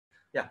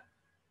Yeah.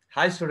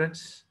 Hi,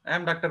 students. I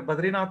am Dr.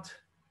 Badrinath.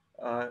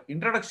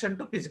 Introduction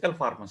to Physical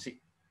Pharmacy.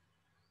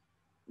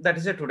 That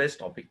is a today's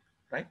topic,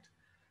 right?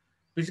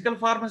 Physical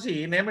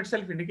Pharmacy, name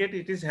itself indicate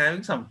it is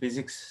having some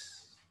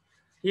physics.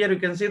 Here you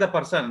can see the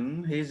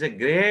person. He is a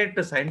great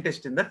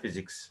scientist in the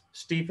physics.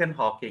 Stephen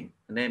Hawking,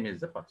 name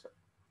is the person.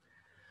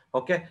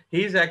 Okay.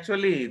 He is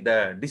actually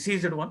the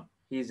deceased one.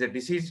 He is a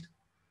deceased.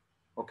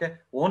 Okay.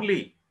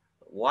 Only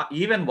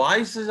even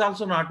voice is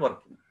also not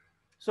working.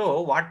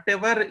 So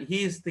whatever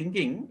he is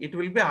thinking, it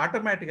will be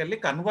automatically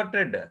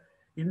converted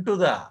into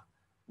the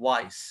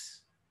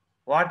voice.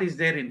 What is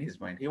there in his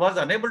mind? He was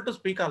unable to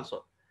speak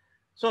also.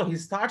 So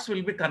his thoughts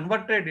will be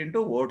converted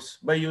into words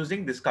by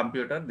using this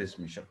computer, this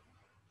machine.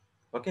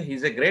 Okay,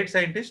 he's a great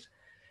scientist.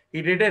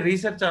 He did a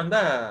research on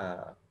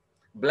the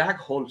black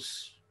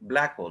holes.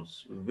 Black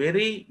holes.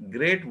 Very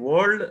great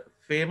world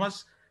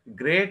famous,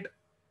 great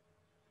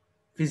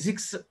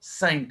physics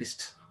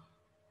scientist.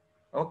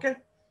 Okay.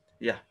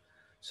 Yeah.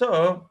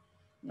 So,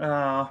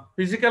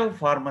 physical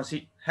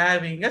pharmacy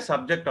having a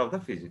subject of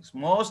the physics.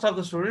 Most of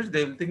the students,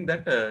 they will think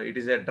that it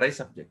is a dry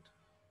subject.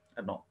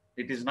 No,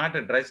 it is not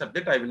a dry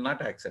subject. I will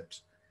not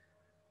accept.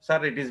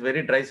 Sir, it is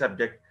very dry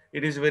subject.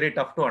 It is very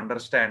tough to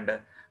understand.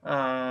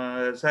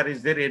 Sir,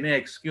 is there any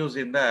excuse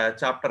in the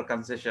chapter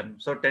concession?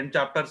 So 10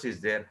 chapters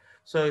is there.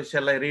 So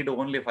shall I read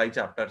only 5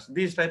 chapters?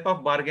 These type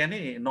of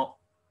bargaining, no,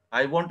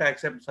 I won't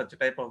accept such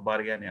type of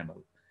bargaining and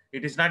all.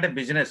 It is not a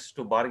business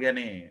to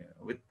bargain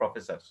with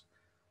professors.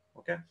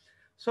 Okay.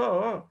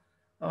 So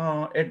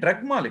a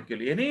drug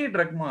molecule, any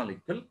drug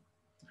molecule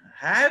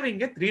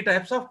having a three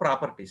types of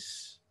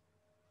properties.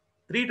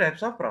 Three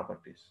types of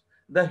properties.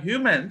 The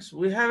humans,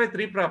 we have a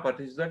three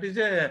properties. That is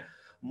a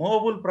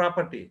movable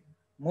property,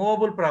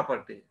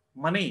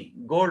 money,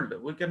 gold.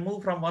 We can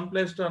move from one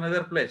place to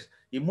another place.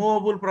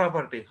 Immovable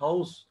property,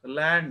 house,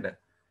 land.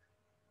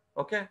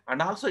 Okay. And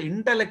also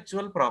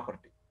intellectual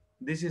property.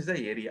 This is the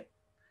area.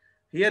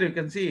 Here you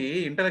can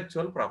see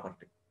intellectual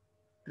property.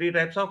 Three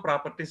types of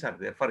properties are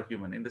there for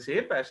human. In the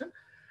same fashion,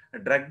 a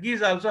drug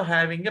is also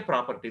having a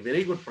property,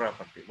 very good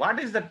property. What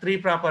is the three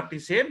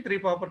properties? Same three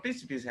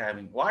properties it is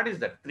having. What is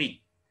that?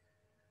 Three.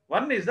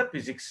 One is the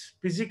physics,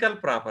 physical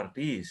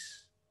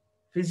properties.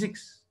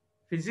 Physics.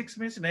 Physics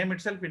means name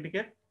itself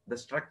indicate the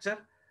structure,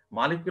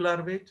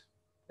 molecular weight,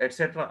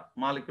 etc.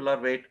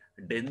 Molecular weight,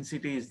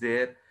 density is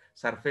there,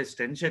 surface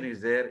tension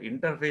is there,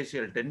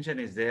 interfacial tension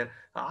is there.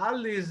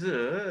 All is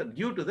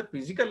due to the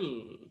physical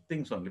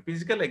things only,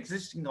 physical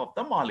existing of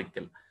the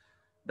molecule.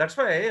 That's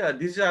why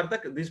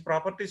these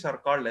properties are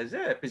called as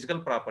a physical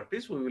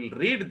properties. We will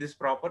read this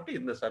property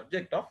in the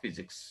subject of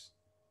physics.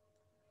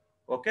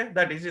 Okay,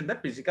 that is in the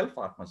physical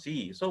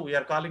pharmacy. So we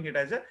are calling it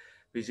as a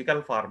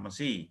physical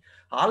pharmacy,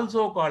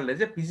 also called as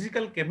a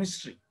physical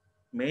chemistry.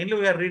 Mainly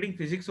we are reading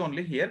physics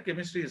only here.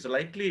 Chemistry is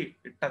likely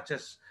it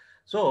touches.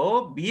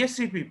 So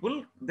BSc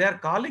people, they are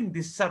calling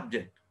this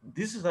subject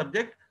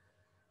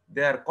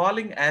they are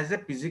calling as a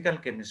physical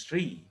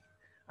chemistry,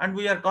 and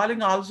we are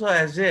calling also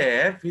as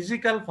a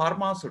physical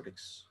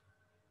pharmaceutics.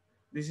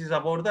 This is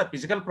about the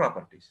physical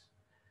properties.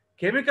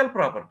 Chemical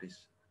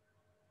properties.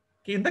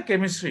 In the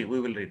chemistry, we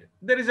will read.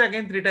 There is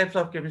again three types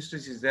of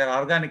chemistries is there.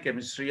 Organic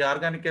chemistry.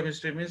 Organic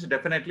chemistry means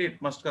definitely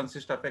it must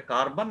consist of a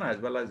carbon as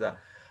well as a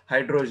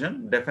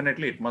hydrogen.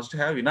 Definitely it must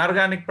have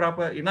inorganic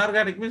proper.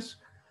 Inorganic means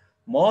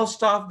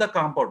most of the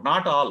compound,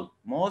 not all.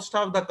 Most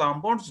of the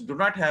compounds do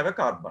not have a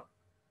carbon.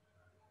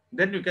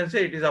 Then you can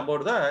say it is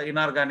about the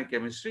inorganic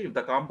chemistry. If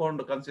the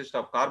compound consists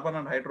of carbon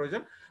and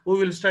hydrogen, we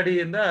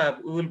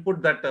will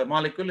put that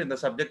molecule in the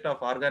subject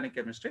of organic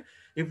chemistry.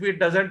 If it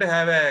doesn't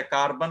have a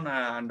carbon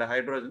and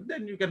hydrogen,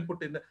 then you can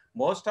put in the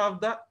most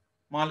of the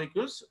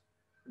molecules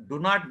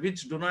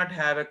which do not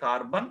have a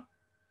carbon,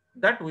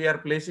 that we are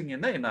placing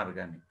in the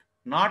inorganic.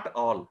 Not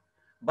all.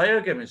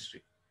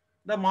 Biochemistry,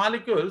 the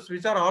molecules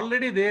which are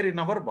already there in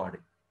our body,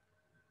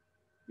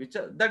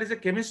 that is a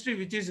chemistry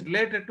which is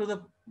related to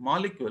the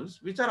molecules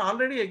which are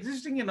already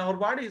existing in our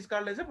body, is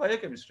called as a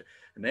biochemistry.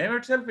 Name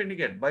itself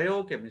indicate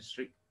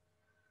biochemistry.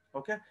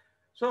 Okay.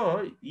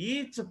 So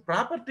each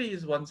property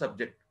is one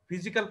subject.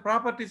 Physical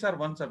properties are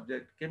one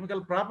subject.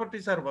 Chemical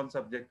properties are one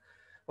subject.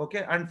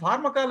 Okay. And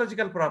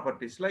pharmacological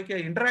properties like a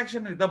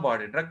interaction with the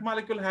body. Drug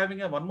molecule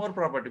having a one more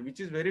property which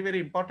is very, very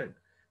important.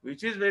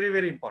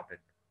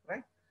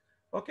 Right.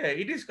 Okay.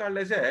 It is called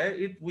as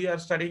we are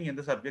studying in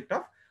the subject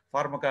of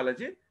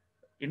pharmacology.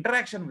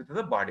 Interaction with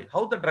the body,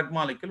 how the drug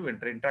molecule will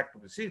interact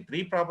with. See,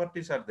 three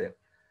properties are there.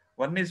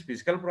 One is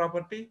physical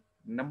property,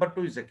 number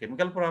two is a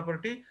chemical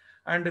property,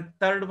 and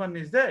third one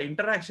is the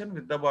interaction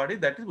with the body.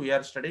 That is we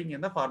are studying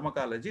in the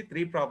pharmacology.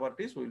 Three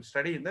properties we will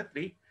study in the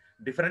three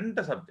different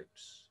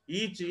subjects.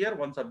 Each year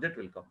one subject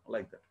will come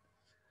like that.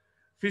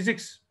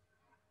 Physics,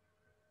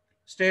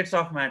 states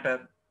of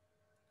matter.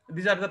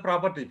 These are the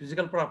properties,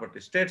 physical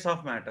properties, states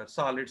of matter,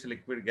 solids,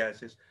 liquid,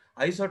 gases,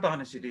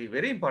 isotonicity,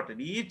 very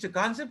important. Each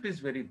concept is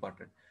very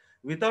important.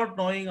 Without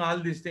knowing all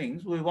these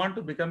things, we want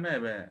to become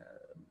a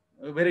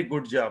very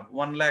good job,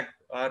 1 lakh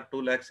or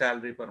 2 lakh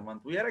salary per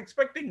month. We are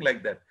expecting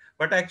like that.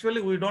 But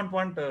actually, we don't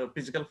want a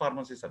physical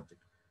pharmacy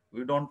subject.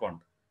 We don't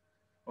want.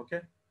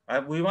 Okay.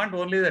 We want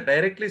only the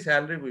directly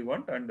salary we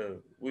want, and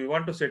we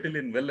want to settle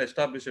in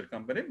well-established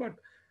company, but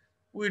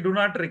we do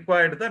not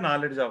require the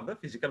knowledge of the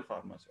physical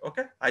pharmacy.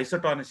 Okay.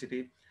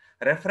 Isotonicity,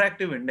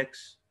 refractive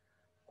index,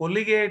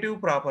 colligative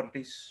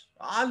properties,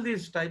 all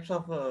these types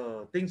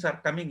of things are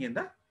coming in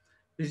the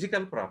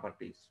physical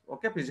properties.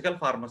 Okay. Physical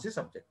pharmacy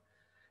subject.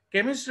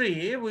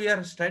 Chemistry, we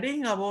are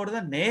studying about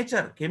the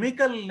nature,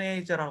 chemical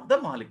nature of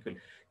the molecule.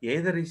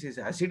 Either it is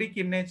acidic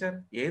in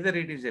nature, either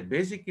it is a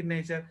basic in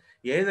nature,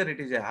 either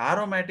it is a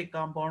aromatic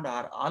compound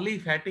or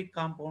aliphatic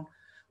compound.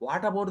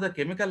 What about the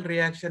chemical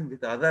reaction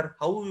with other?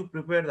 How you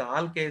prepare the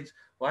alkanes?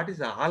 What is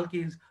the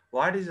alkenes?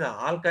 What is the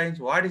alkynes?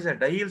 What is the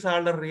diels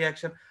order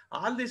reaction?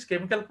 All these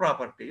chemical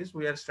properties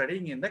we are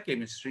studying in the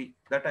chemistry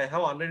that I have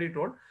already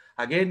told.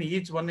 Again,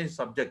 each one is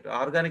subject.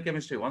 Organic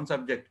chemistry, one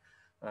subject.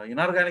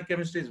 Inorganic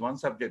chemistry is one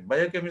subject,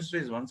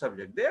 biochemistry is one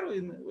subject. There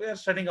we are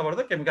studying about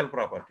the chemical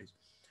properties.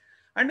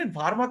 And in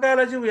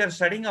pharmacology, we are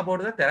studying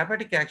about the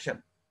therapeutic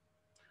action,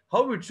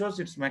 how it shows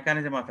its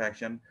mechanism of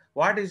action,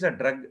 what is the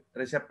drug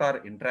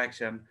receptor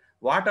interaction,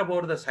 what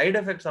about the side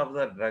effects of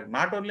the drug,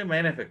 not only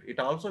main effect, it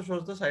also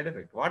shows the side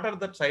effect. What are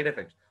the side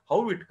effects,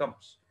 how it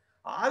comes.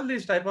 All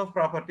these type of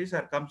properties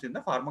are comes in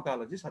the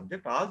pharmacology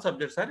subject. All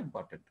subjects are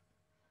important.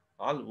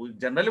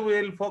 Generally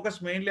we will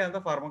focus mainly on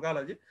the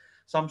pharmacology.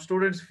 Some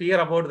students fear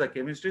about the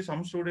chemistry,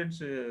 some students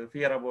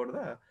fear about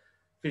the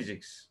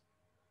physics.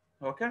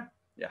 Okay.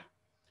 Yeah.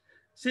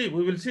 See,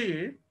 we will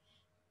see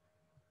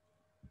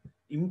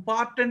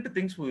important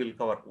things we will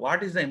cover.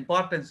 What is the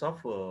importance of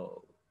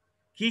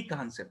key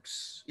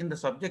concepts in the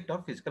subject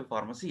of physical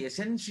pharmacy?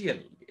 Essential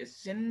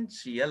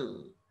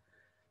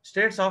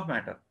states of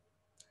matter.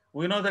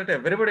 We know that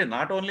everybody,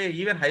 not only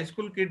even high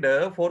school kid,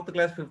 fourth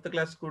class, fifth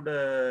class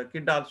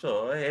kid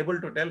also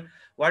able to tell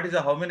what is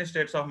the how many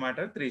states of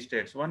matter. Three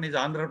states. One is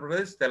Andhra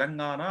Pradesh,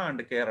 Telangana, and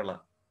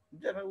Kerala.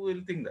 We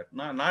will think that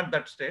not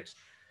that states.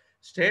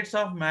 States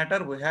of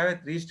matter, we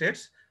have three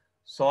states: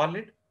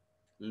 solid,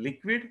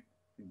 liquid,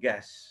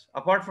 gas.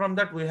 Apart from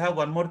that, we have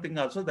one more thing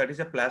also, that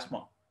is a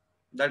plasma.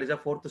 That is a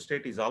fourth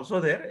state is also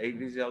there.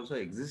 It is also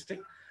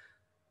existing.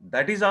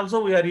 That is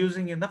also we are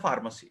using in the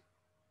pharmacy.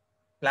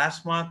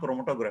 Plasma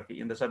chromatography.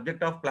 In the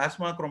subject of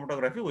plasma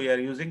chromatography, we are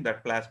using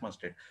that plasma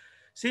state.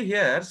 See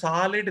here,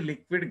 solid,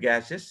 liquid,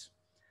 gases.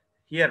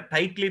 Here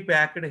tightly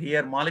packed.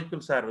 Here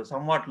molecules are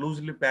somewhat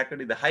loosely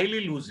packed. The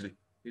highly loosely.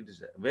 It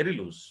is very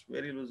loose,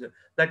 very loose.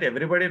 That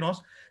everybody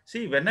knows.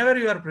 See, whenever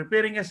you are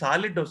preparing a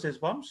solid dosage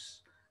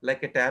forms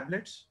like a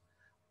tablets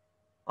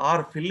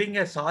or filling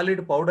a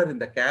solid powder in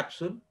the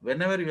capsule,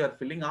 whenever you are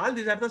filling, all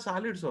these are the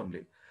solids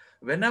only.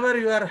 Whenever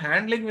you are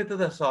handling with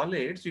the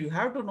solids, you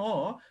have to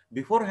know,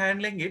 before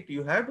handling it,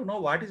 you have to know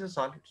what is a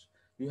solids.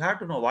 You have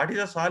to know what is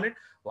a solid,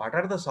 what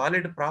are the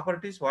solid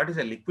properties, what is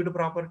a liquid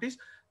properties.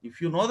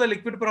 If you know the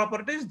liquid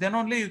properties, then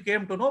only you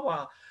came to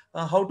know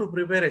how to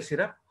prepare a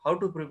syrup, how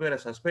to prepare a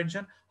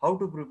suspension, how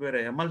to prepare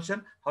a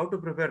emulsion, how to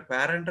prepare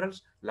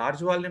parenterals, large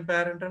volume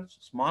parenterals,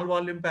 small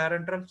volume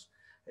parenterals,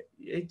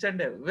 each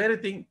and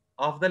everything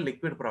of the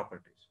liquid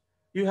properties.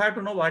 You have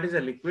to know what is a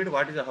liquid,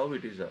 what is a how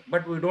it is.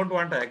 But we don't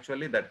want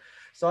actually that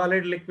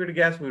solid, liquid,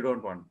 gas. We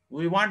don't want.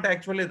 We want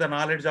actually the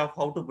knowledge of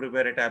how to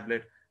prepare a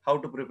tablet, how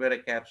to prepare a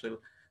capsule,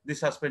 the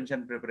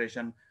suspension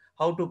preparation,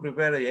 how to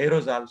prepare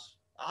aerosols.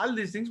 All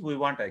these things we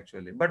want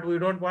actually, but we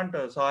don't want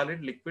a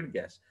solid, liquid,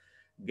 gas.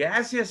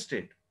 Gaseous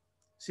state.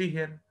 See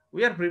here,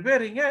 we are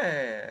preparing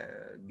a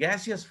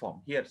gaseous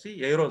form. Here, see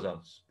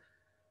aerosols.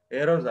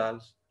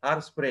 Aerosols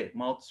or spray,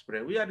 mouth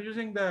spray. We are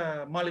using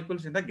the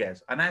molecules in the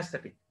gas,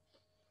 anesthetic,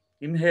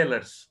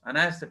 inhalers,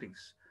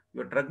 anesthetics.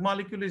 Your drug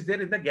molecule is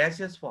there in the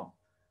gaseous form.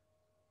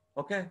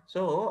 Okay,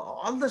 so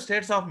all the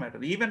states of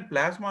matter, even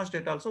plasma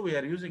state also we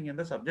are using in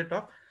the subject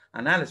of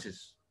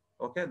analysis.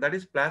 Okay, that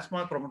is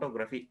plasma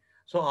chromatography.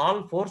 So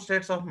all four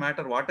states of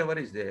matter, whatever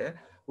is there,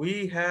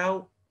 we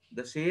have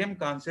the same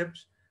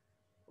concepts.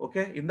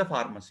 Okay, in the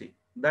pharmacy,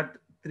 that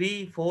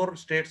three four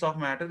states of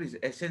matter is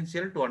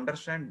essential to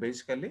understand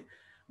basically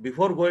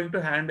before going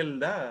to handle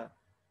the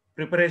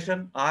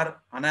preparation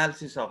or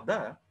analysis of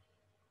the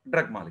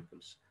drug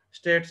molecules.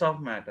 States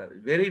of matter,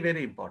 very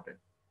very important.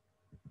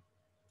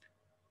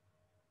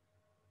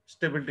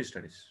 Stability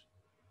studies.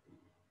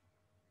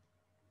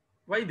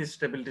 Why this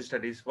stability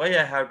studies? Why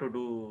I have to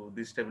do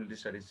these stability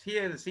studies?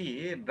 Here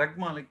see drug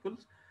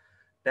molecules,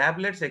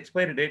 tablets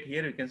expiry date.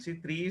 Here you can see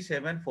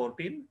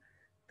 3/7/14,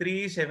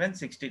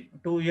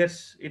 3/7/16. 2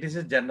 years. It is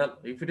a general.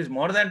 If it is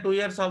more than 2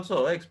 years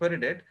also expiry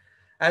date,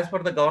 as per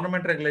the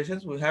government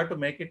regulations, we have to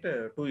make it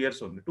 2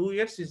 years only. 2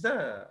 years is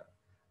the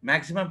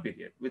maximum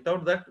period.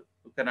 Without that,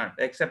 you cannot,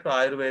 except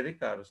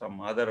Ayurvedic or some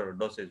other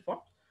dosage form.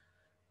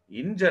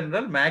 In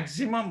general,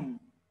 maximum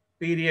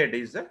period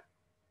is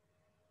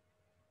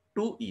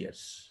 2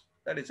 years.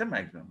 That is a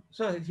maximum.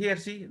 So here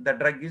see the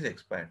drug is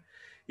expired.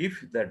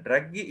 If the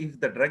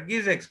drug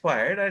is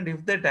expired, and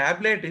if the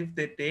tablet, if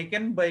they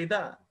taken by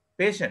the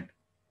patient,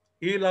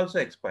 he will also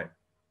expire.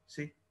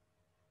 See,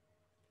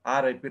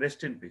 RIP,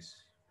 rest in peace.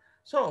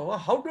 So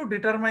how to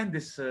determine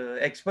this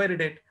expiry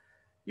date?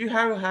 You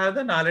have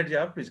the knowledge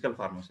of physical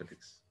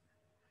pharmaceutics.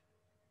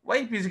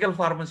 Why physical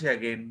pharmacy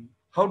again?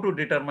 How to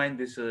determine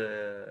this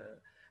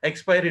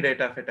expiry date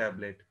of a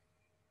tablet?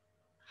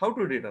 How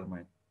to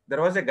determine?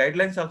 There was a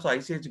guidelines also,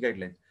 ICH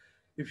guidelines.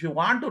 If you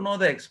want to know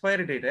the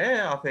expiry date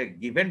of a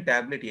given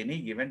tablet,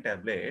 any given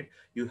tablet,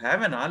 you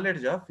have a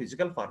knowledge of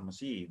physical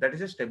pharmacy. That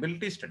is a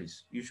stability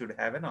studies. You should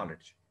have a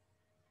knowledge.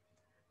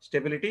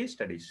 Stability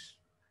studies.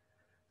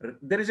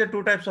 There is a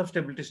two types of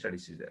stability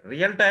studies is there.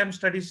 Real time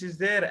studies is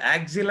there.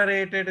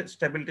 Accelerated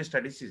stability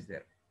studies is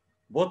there.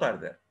 Both are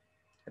there.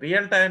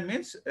 Real time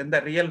means in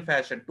the real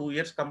fashion, 2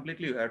 years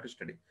completely you have to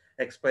study.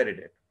 Expiry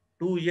date,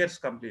 2 years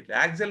completely.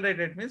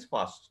 Accelerated means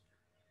fast.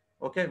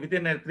 Okay,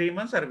 within a 3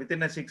 months or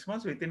within a 6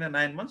 months, within a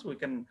 9 months, we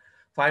can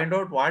find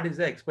out what is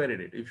the expiry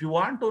date. If you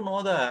want to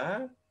know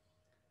the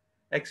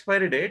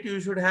expiry date,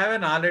 you should have a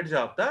knowledge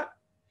of the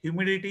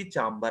humidity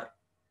chamber,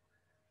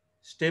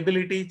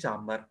 stability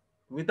chamber.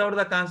 Without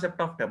the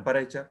concept of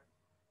temperature,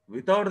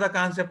 without the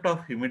concept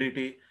of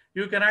humidity,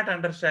 you cannot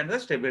understand the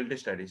stability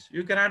studies.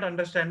 You cannot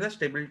understand the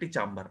stability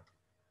chamber.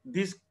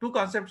 These two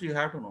concepts you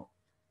have to know.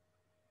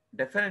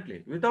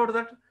 Definitely. Without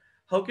that,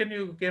 how can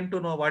you came to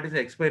know what is the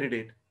expiry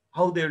date?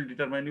 How they will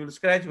determine? You will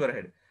scratch your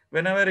head.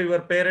 Whenever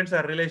your parents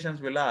or relations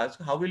will ask,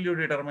 how will you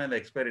determine the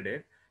expiry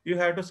date? You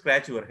have to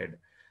scratch your head.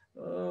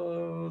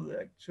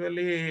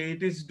 Actually,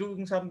 it is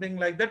doing something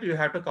like that. You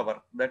have to cover.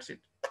 That's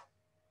it.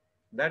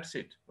 That's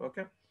it.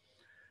 Okay.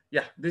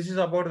 Yeah, this is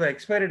about the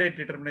expiry date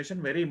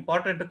determination. Very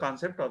important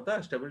concept of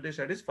the stability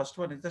studies. First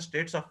one is the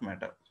states of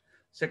matter.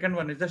 Second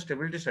one is the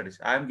stability studies.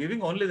 I am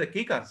giving only the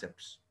key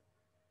concepts.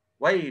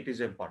 Why it is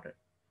important?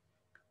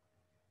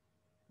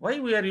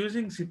 Why we are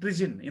using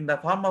citrizin in the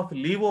form of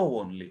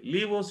levo only?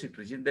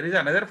 Levocitrizin. There is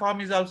another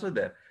form is also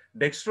there,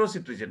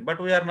 dextrocitrizin,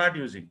 but we are not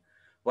using.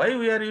 Why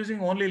we are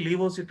using only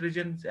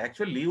levocitrizin?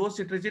 Actually,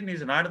 levocitrizin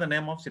is not the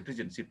name of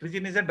citrizin.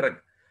 Citrizin is a drug,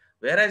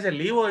 whereas a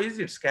levo is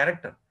its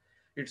character.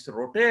 It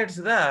rotates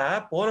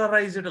the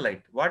polarized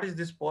light. What is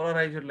this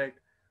polarized light?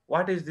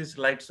 What is this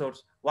light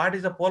source? What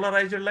is the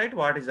polarized light?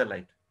 What is the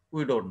light?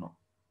 We don't know.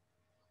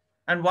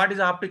 And what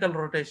is optical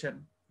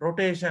rotation?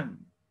 Rotation,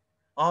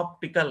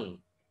 optical,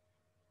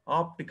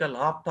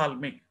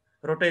 ophthalmic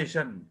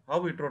rotation.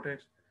 How it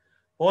rotates?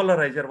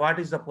 Polarizer. What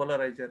is the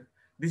polarizer?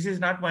 This is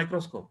not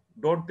microscope.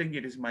 Don't think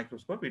it is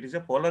microscope. It is a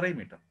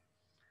polarimeter.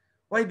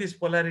 Why this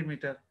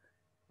polarimeter?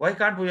 Why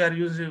can't we are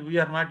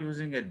not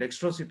using a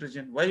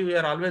dextrocitrizin? Why we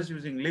are always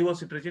using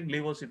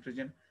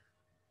levocitrizin?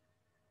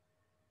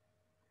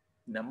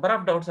 Number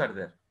of doubts are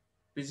there.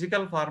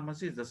 Physical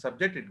pharmacy is the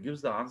subject. It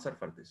gives the answer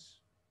for this.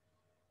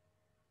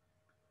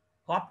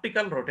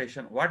 Optical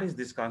rotation. What is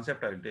this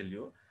concept? I will tell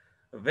you.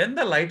 When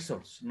the light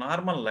source,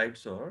 normal light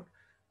source,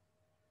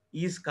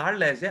 is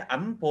called as a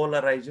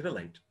unpolarized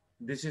light.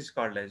 This is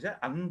called as a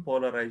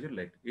unpolarized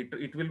light.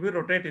 It will be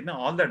rotate in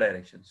all the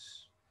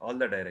directions. All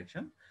the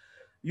direction.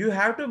 You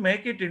have to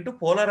make it into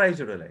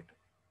polarized light.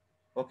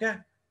 Okay.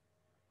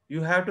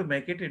 You have to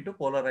make it into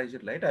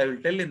polarized light. I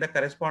will tell in the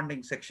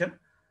corresponding section.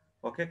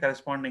 Okay.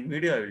 Corresponding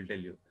video I will tell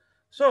you.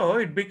 So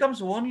it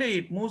becomes only,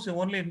 it moves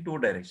only in two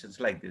directions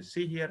like this.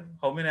 See here,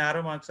 how many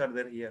arrow marks are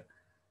there here?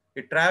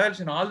 It travels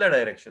in all the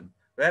directions.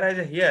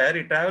 Whereas here,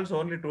 it travels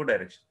only two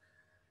directions.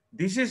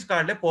 This is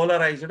called a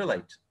polarized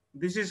light.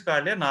 This is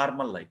called a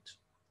normal light.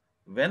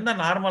 When the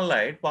normal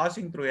light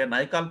passing through a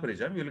Nicol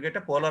prism, you will get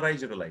a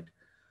polarized light.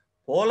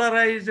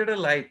 Polarized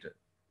light,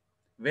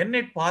 when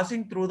it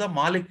passing through the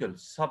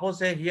molecules, suppose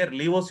say here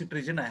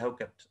levocitrizin I have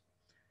kept.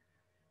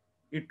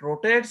 It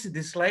rotates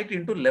this light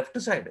into left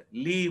side,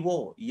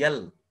 levo,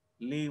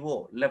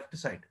 left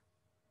side.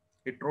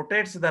 It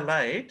rotates the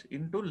light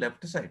into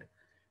left side.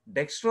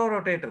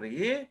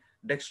 Dextrorotatory,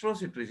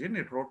 dextrocitrizin,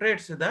 it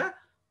rotates the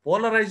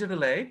polarized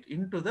light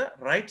into the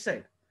right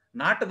side,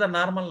 not the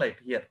normal light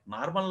here.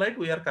 Normal light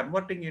we are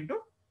converting into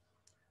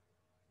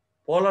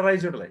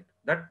polarized light.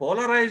 That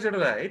polarized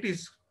light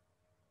is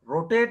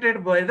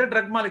rotated by the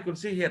drug molecule.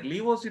 See here,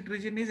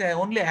 levocitrizin is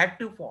only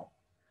active form,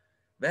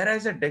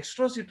 whereas a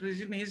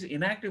dextrocitrizin is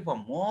inactive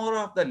form. More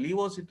of the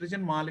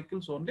levocitrizin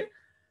molecules only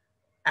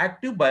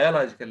active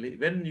biologically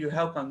when you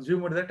have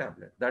consumed the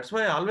tablet. That's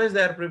why always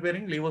they are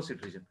preparing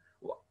levocitrizin.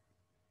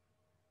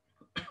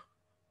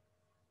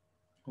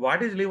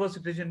 What is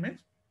levocitrizin means?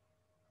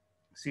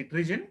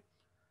 Citrizin,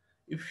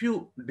 if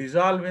you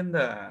dissolve in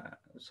the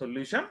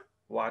solution,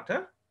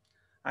 water,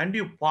 and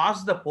you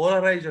pass the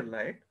polarized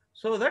light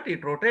so that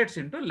it rotates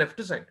into left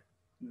side,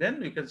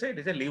 then you can say it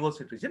is a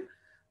levocitrizin.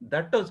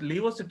 That is,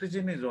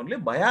 levocitrizin is only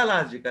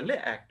biologically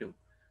active.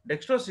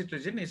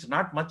 Dextrocitrizin is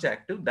not much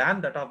active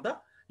than that of the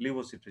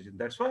levocitrizin.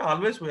 That's why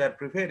always we are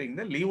preferring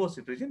the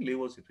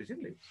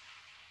levocitrizin.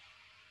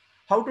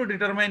 How to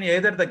determine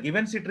either the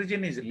given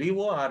citrizin is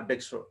levo or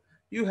dextro?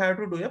 You have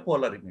to do a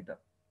polarimeter.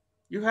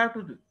 You have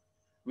to do.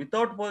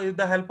 Without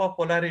the help of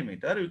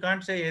polarimeter, you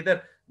can't say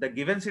either the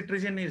given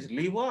citrizin is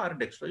levo or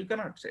dextro. You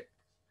cannot say.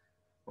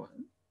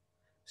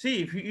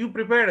 See, if you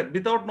prepared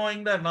without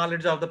knowing the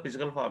knowledge of the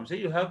physical pharmacy,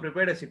 you have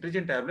prepared a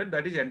citrizin tablet,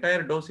 that is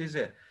entire dose is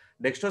a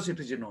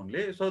dextrocitrizin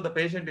only. So the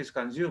patient is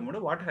consumed.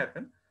 What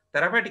happened?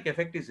 Therapeutic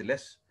effect is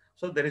less.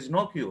 So there is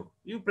no cure.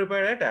 You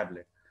prepare a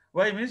tablet.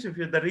 Why means if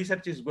the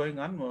research is going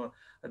on,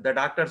 the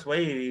doctors, why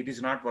it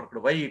is not worked,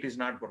 why it is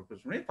not worked.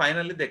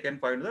 Finally, they can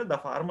find that the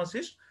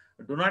pharmacist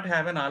do not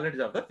have a knowledge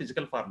of the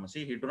physical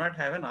pharmacy. He do not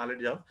have a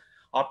knowledge of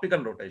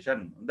optical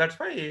rotation. That's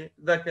why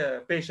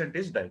the patient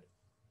is died.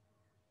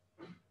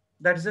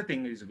 That is the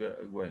thing is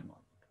going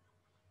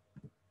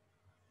on.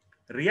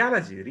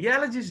 Rheology.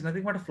 Rheology is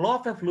nothing but flow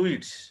of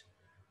fluids.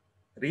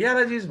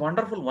 Rheology is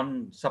wonderful.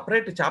 One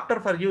separate chapter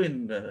for you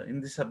in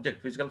this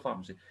subject, physical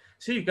pharmacy.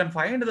 See, you can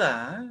find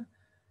the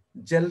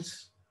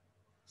gels,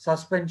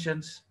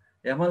 suspensions,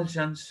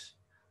 emulsions,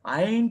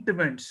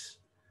 ointments,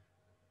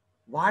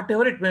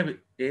 whatever it may be,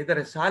 either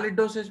a solid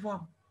dosage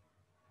form,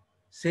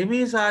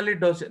 semi-solid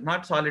dosage,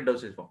 not solid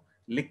dosage form,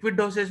 liquid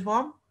dosage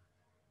form,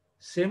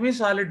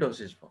 semi-solid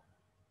dosage form,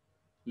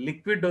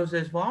 liquid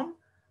dosage form,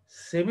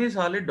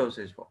 semi-solid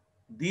dosage form.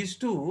 These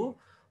two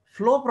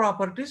flow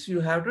properties you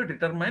have to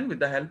determine with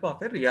the help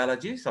of a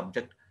rheology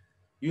subject.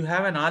 You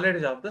have a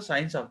knowledge of the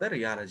science of the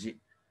rheology.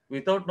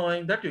 Without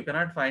knowing that, you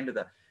cannot find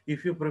the.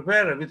 If you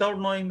prepare without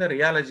knowing the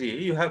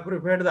rheology, you have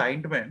prepared the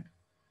ointment.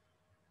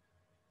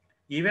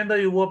 Even though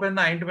you open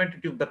the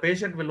ointment tube, the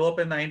patient will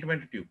open the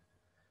ointment tube.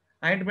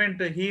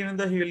 Ointment, even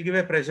though he will give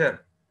a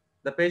pressure,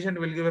 the patient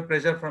will give a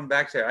pressure from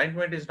backside.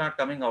 Ointment is not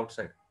coming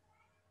outside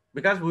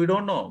because we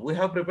don't know. We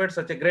have prepared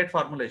such a great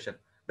formulation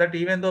that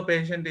even though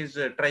patient is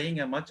trying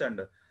a much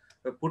and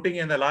putting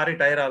in the lorry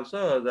tire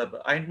also,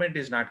 the ointment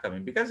is not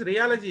coming because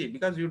rheology,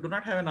 because you do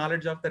not have a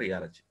knowledge of the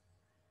rheology.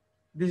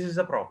 This is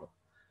the problem.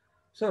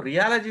 So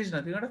rheology is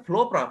nothing but a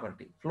flow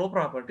property. Flow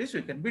properties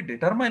you can be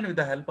determined with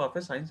the help of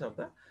a science of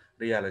the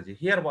rheology.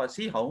 Here,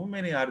 see how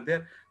many are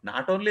there.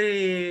 Not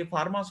only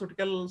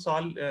pharmaceutical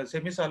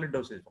semi-solid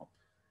dosage form,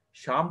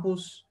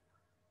 shampoos.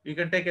 You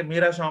can take a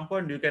Mira shampoo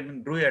and you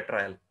can do a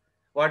trial.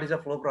 What is the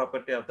flow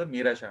property of the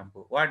Mira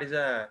shampoo? What is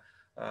a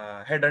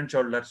head and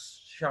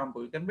shoulders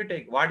shampoo? You can be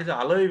take. What is the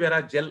aloe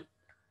vera gel?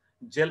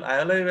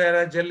 Aloe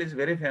vera gel is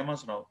very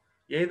famous now.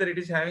 Either it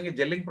is having a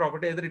gelling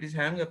property, either it is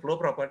having a flow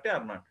property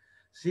or not.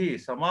 See,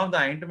 some of the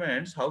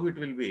ointments, how it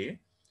will be,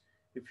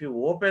 if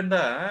you open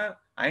the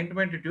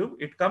ointment tube,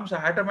 it comes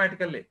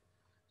automatically.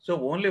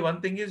 So only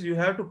one thing is you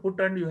have to put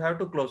and you have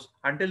to close.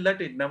 Until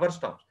that, it never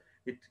stops.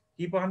 It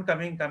keep on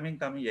coming.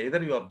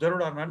 Either you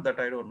observed or not, that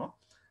I don't know.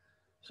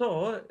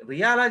 So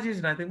rheology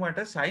is nothing but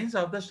a science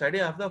of the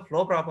study of the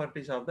flow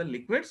properties of the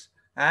liquids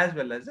as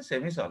well as the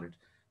semi-solids.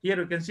 Here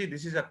you can see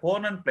this is a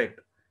cone and plate.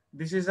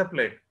 This is a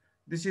plate.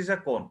 This is a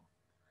cone.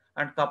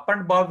 And cup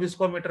and bob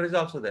viscometer is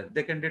also there.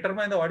 They can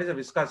determine what is the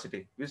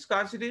viscosity.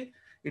 Viscosity,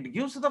 it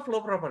gives the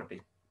flow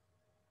property.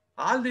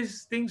 All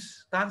these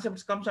things,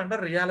 concepts comes under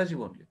rheology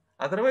only.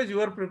 Otherwise,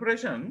 your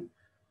preparation,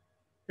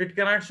 it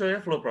cannot show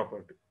a flow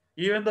property.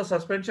 Even the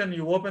suspension,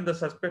 you open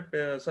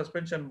the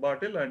suspension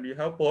bottle and you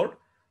have poured,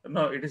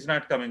 no, it is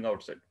not coming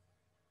outside.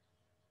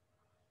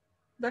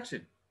 That's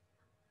it.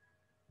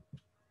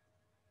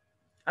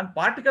 And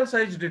particle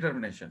size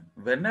determination.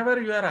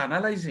 Whenever you are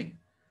analyzing,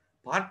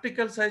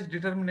 particle size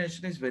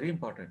determination is very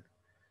important.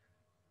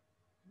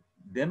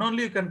 Then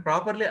only you can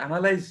properly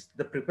analyze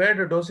the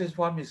prepared dosage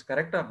form is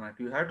correct or not.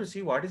 You have to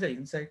see what is the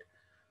inside.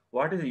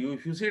 What is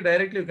if you see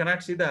directly, you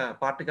cannot see the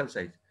particle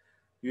size.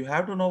 You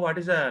have to know what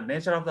is the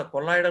nature of the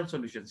colloidal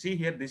solution. See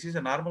here, this is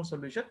a normal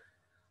solution.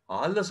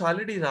 All the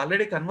solid is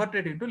already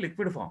converted into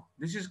liquid form.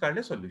 This is called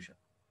a solution.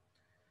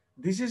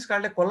 This is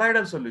called a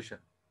colloidal solution.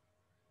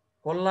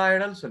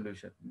 Colloidal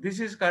solution. This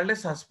is called a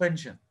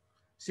suspension.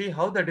 See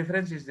how the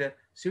difference is there.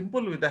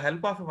 Simple, with the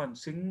help of one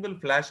single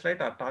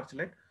flashlight or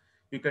torchlight,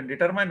 you can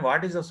determine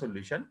what is the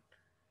solution,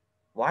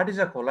 what is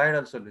a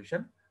colloidal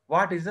solution,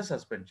 what is the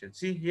suspension.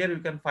 See here you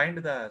can find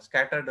the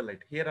scattered light.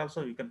 Here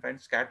also you can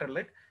find scattered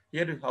light.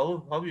 Here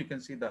how you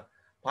can see the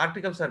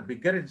particles are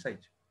bigger in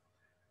size.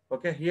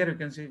 Okay, here you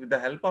can see with the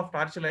help of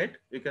torchlight,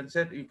 you can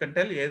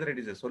tell either it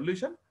is a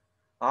solution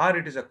or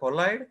it is a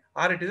colloid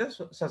or it is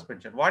a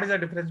suspension. What is the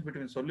difference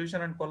between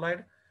solution and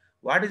colloid?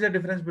 What is the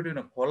difference between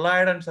a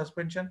colloid and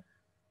suspension?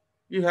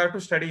 You have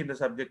to study in the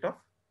subject of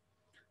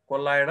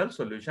colloidal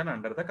solution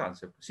under the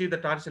concept. See the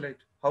torchlight,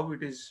 how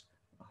it is.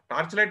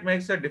 Torchlight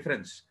makes a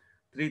difference.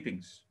 Three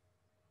things.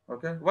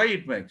 Okay, why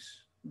it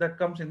makes? That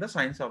comes in the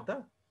science of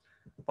the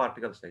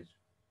particle size.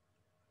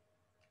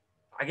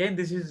 Again,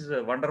 this is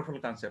a wonderful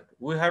concept.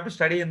 We have to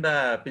study in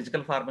the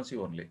physical pharmacy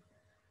only.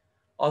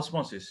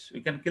 Osmosis.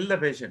 We can kill the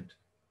patient.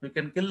 We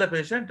can kill the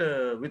patient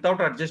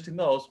without adjusting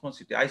the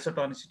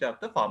isotonicity of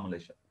the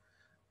formulation.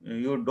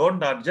 You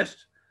don't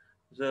adjust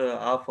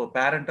of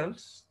parental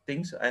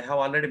things. I have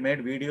already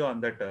made video on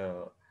that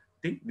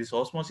thing. This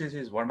osmosis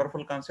is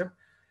wonderful concept.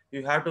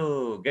 You have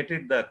to get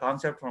it the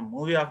concept from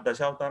movie of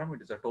Dashavtaram.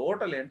 It is a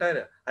total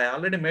entire. I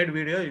already made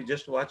video. You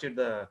just watch it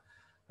the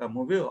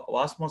movie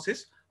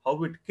Osmosis.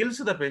 How it kills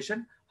the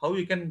patient. How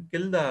you can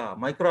kill the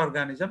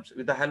microorganisms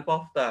with the help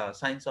of the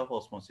science of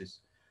osmosis.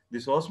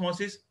 This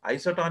osmosis,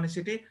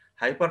 isotonicity,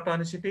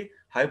 hypertonicity,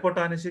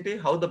 hypotonicity.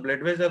 How the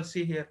blood vessels,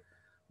 see here.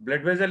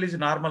 Blood vessel is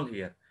normal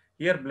here.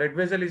 Here blood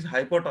vessel is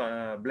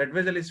blood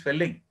vessel is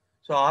swelling.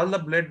 So all the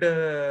blood,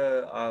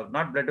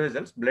 not blood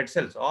vessels, blood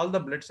cells, all the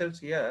blood cells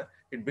here,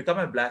 it become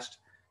a blast.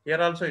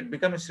 Here also it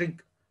becomes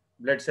shrink,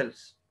 blood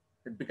cells.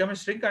 It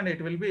becomes shrink and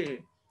it will be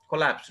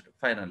collapsed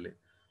finally.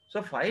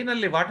 So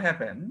finally what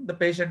happened? The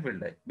patient will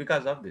die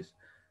because of this.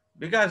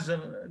 Because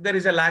there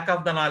is a lack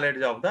of the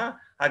knowledge of the,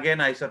 again,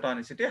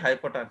 isotonicity,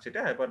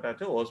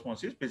 hypotonicity,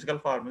 osmosis, physical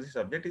pharmacy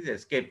subject is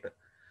escaped.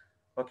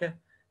 Okay.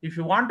 If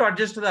you want to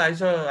adjust the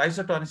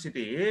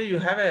isotonicity, you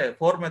have a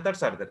 4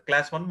 methods are there.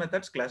 Class 1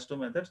 methods, class 2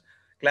 methods.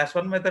 Class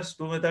 1 methods,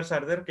 2 methods are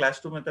there. Class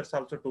 2 methods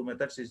also 2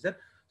 methods is there.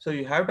 So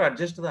you have to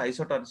adjust the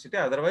isotonicity.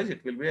 Otherwise,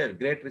 it will be a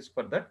great risk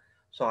for that.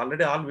 So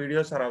already all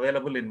videos are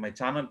available in my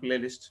channel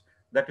playlist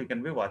that you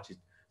can be watching.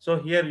 So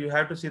here you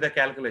have to see the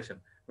calculation.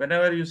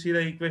 Whenever you see the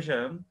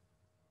equation,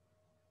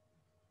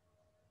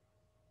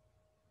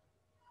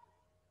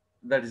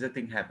 that is the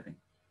thing happening.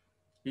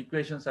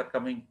 Equations are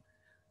coming,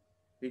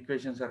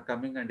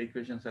 and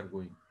equations are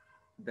going.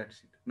 That's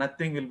it.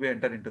 Nothing will be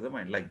entered into the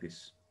mind like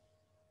this.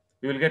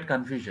 You will get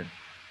confusion.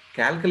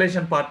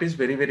 Calculation part is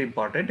very, very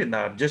important in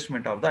the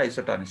adjustment of the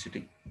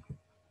isotonicity.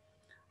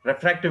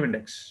 Refractive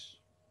index.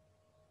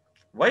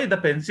 Why the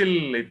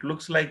pencil? It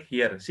looks like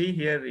here. See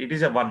here, it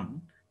is a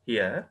 1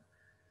 here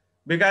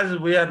because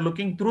we are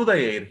looking through the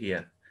air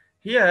here.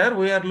 Here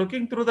we are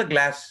looking through the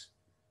glass.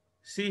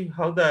 See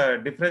how the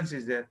difference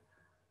is there.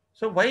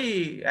 So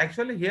why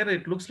actually here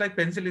it looks like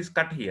pencil is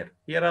cut here.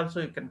 Here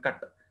also you can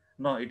cut.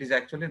 No, it is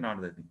actually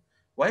not the thing.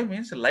 Why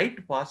means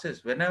light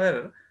passes,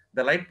 whenever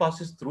the light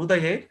passes through the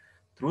air,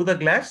 through the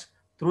glass,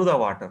 through the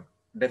water,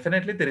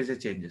 definitely there is a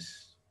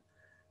changes.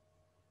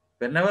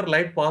 Whenever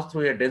light pass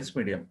through a dense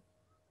medium,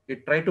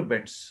 it try to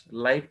bends,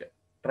 light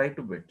try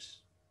to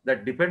bends.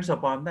 That depends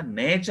upon the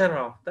nature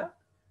of the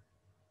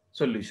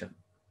solution.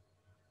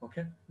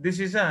 Okay. This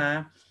is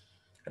a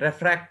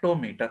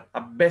refractometer,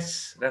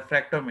 Abbes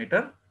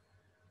refractometer,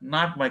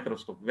 not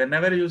microscope.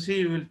 Whenever you see,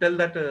 you will tell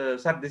that,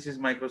 sir, this is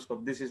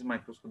microscope, this is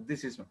microscope,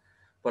 this is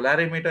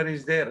polarimeter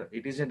is there.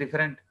 It is a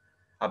different.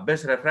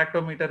 Abbes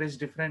refractometer is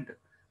different.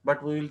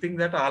 But we will think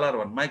that all are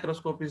one.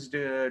 Microscope is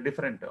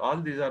different. All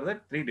these are the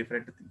 3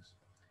 different things.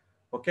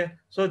 Okay.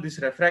 So this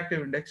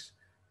refractive index,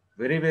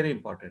 very, very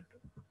important.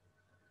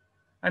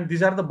 And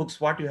these are the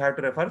books what you have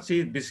to refer.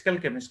 See, physical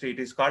chemistry, it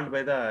is called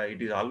by the,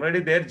 it is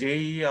already there.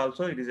 JEE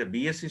also, it is a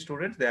BSc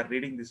students. They are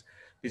reading this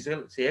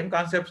physical, same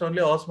concepts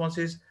only,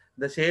 osmosis,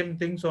 the same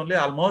things only,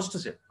 almost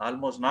same,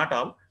 almost not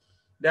all.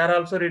 They are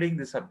also reading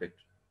this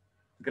subject.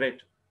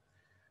 Great.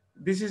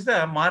 This is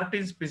the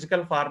Martin's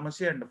Physical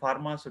Pharmacy and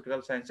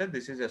Pharmaceutical Sciences.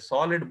 This is a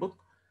solid book.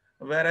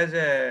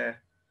 Whereas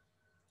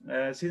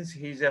since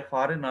he is a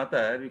foreign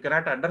author, you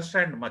cannot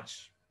understand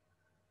much.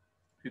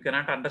 You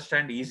cannot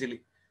understand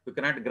easily. You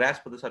cannot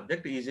grasp the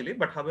subject easily.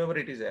 But however,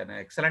 it is an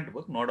excellent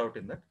book, no doubt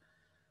in that.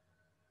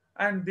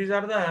 And these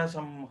are the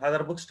some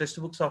other books,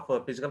 textbooks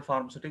of Physical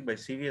Pharmaceutics by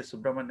C.V.S.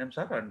 Subramaniam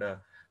sir and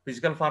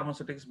Physical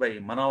Pharmaceutics by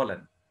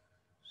Manavalan.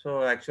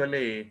 So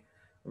actually,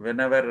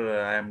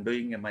 whenever I am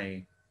doing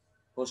my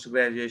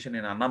post-graduation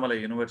in Andhra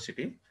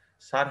University,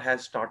 sir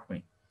has taught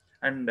me,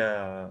 and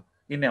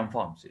in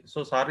M.Pharm.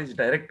 So sir is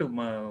direct to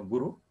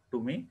guru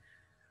to me.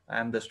 I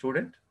am the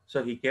student.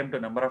 So he came to a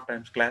number of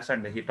times class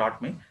and he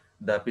taught me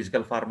the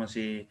physical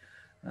pharmacy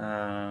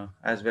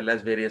as well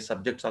as various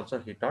subjects also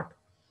he taught.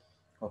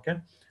 Okay.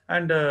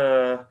 And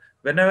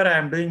whenever I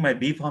am doing my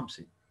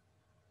B.Pharmacy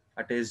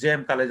at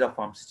SJM College of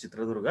Pharmacy,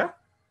 Chitradurga,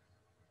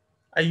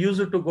 I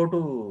used to go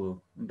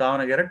to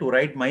Davanagere to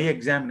write my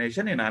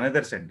examination in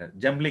another center,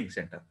 Jambling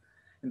Center,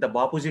 in the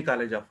Bapuji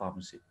College of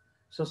Pharmacy.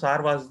 So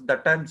sir was,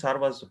 that time sir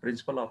was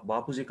principal of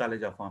Bapuji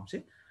College of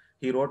Pharmacy.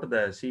 He wrote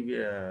the CV,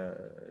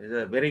 is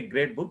a very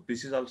great book.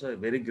 This is also a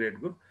very great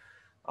book.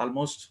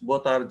 Almost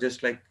both are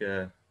just like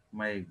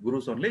my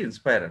gurus only,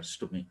 inspirers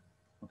to me.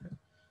 Okay.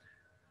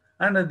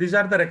 And these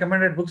are the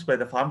recommended books by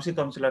the Pharmacy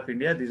Council of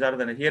India. These are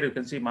the, here you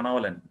can see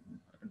Manavalan,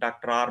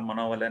 Dr. R.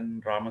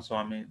 Manavalan,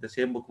 Ramaswamy, the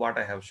same book what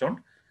I have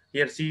shown.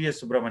 Here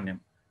C.V.S. Subramaniam.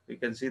 You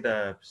can see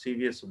the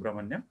C.V.S.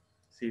 Subramaniam,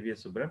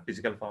 C.V.S. Subramaniam,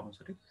 Physical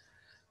Pharmaceutics.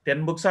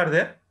 10 books are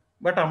there,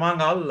 but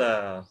among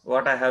all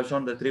what I have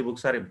shown, the 3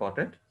 books are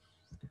important.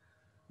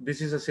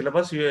 This is a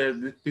syllabus.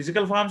 The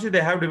physical pharmacy,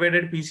 they have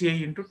divided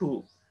PCI into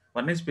 2.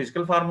 One is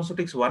Physical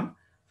Pharmaceutics 1,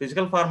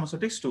 Physical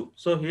Pharmaceutics 2.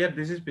 So here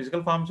this is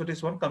Physical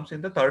Pharmaceutics 1 comes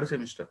in the 3rd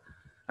semester.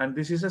 And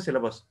this is a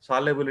syllabus.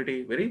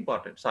 Solubility, very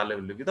important.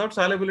 Solubility. Without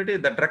solubility,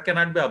 the drug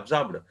cannot be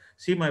absorbed.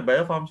 See my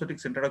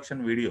biopharmaceutics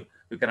introduction video.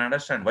 You can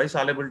understand why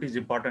solubility is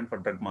important for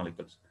drug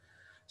molecules.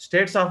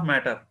 States of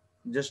matter.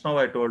 Just now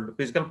I told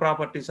physical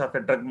properties of a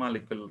drug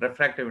molecule,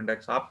 refractive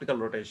index, optical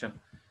rotation,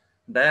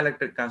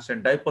 dielectric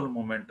constant, dipole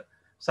moment,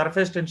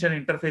 surface tension,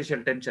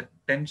 interfacial tension.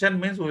 Tension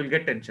means we will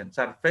get tension.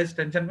 Surface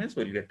tension means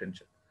we will get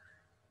tension.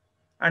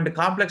 And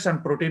complex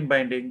and protein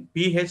binding,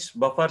 pH,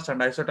 buffers,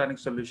 and isotonic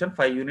solution.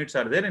 5 units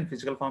are there in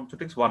Physical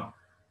Pharmaceutics 1.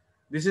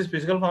 This is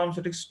Physical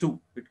Pharmaceutics 2.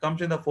 It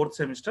comes in the 4th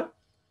semester.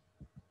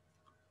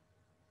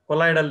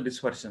 Colloidal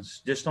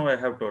dispersions. Just now I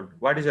have told.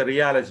 What is a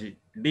rheology?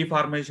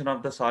 Deformation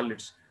of the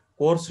solids,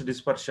 coarse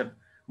dispersion,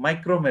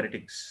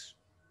 micromeritics,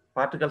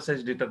 particle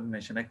size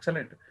determination.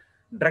 Excellent.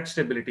 Drug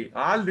stability.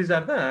 All these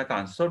are the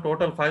cons. So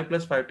total 5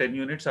 plus 5, 10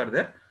 units are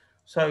there.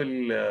 So I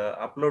will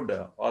upload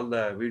all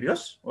the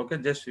videos. Okay,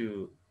 just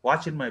you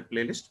watch in my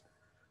playlist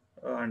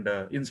and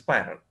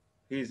inspirer.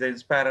 He is the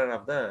inspirer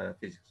of the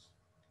physics.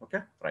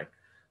 Okay, right.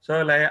 So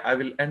I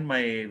will end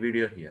my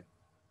video here.